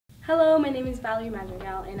Hello, my name is Valerie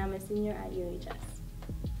Madrigal and I'm a senior at UHS.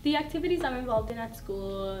 The activities I'm involved in at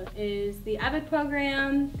school is the AVID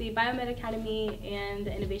program, the Biomed Academy, and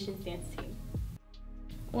the Innovations Dance Team.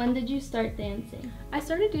 When did you start dancing? I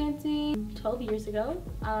started dancing 12 years ago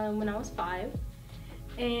when I was 5.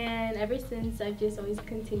 And ever since, I've just always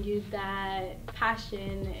continued that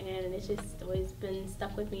passion, and it's just always been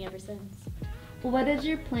stuck with me ever since. What is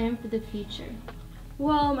your plan for the future?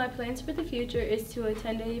 Well, my plans for the future is to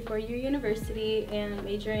attend a 4-year university and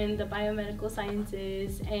major in the biomedical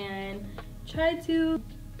sciences and try to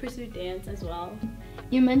pursue dance as well.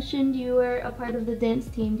 You mentioned you were a part of the dance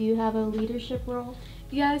team. Do you have a leadership role?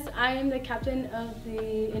 Yes, I am the captain of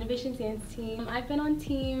the Innovations Dance Team. I've been on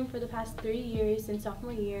team for the past 3 years since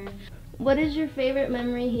sophomore year. What is your favorite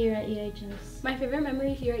memory here at UHS? My favorite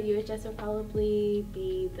memory here at UHS will probably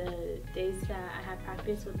be the days that I had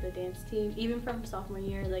practice with the dance team, even from sophomore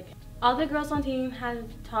year. Like, all the girls on team have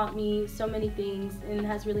taught me so many things and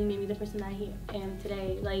has really made me the person that I am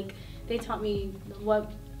today. Like, they taught me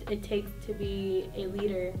what it takes to be a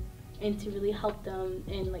leader and to really help them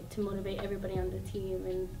and like to motivate everybody on the team,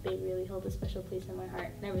 and they really hold a special place in my heart,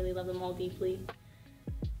 and I really love them all deeply.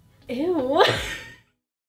 Ew.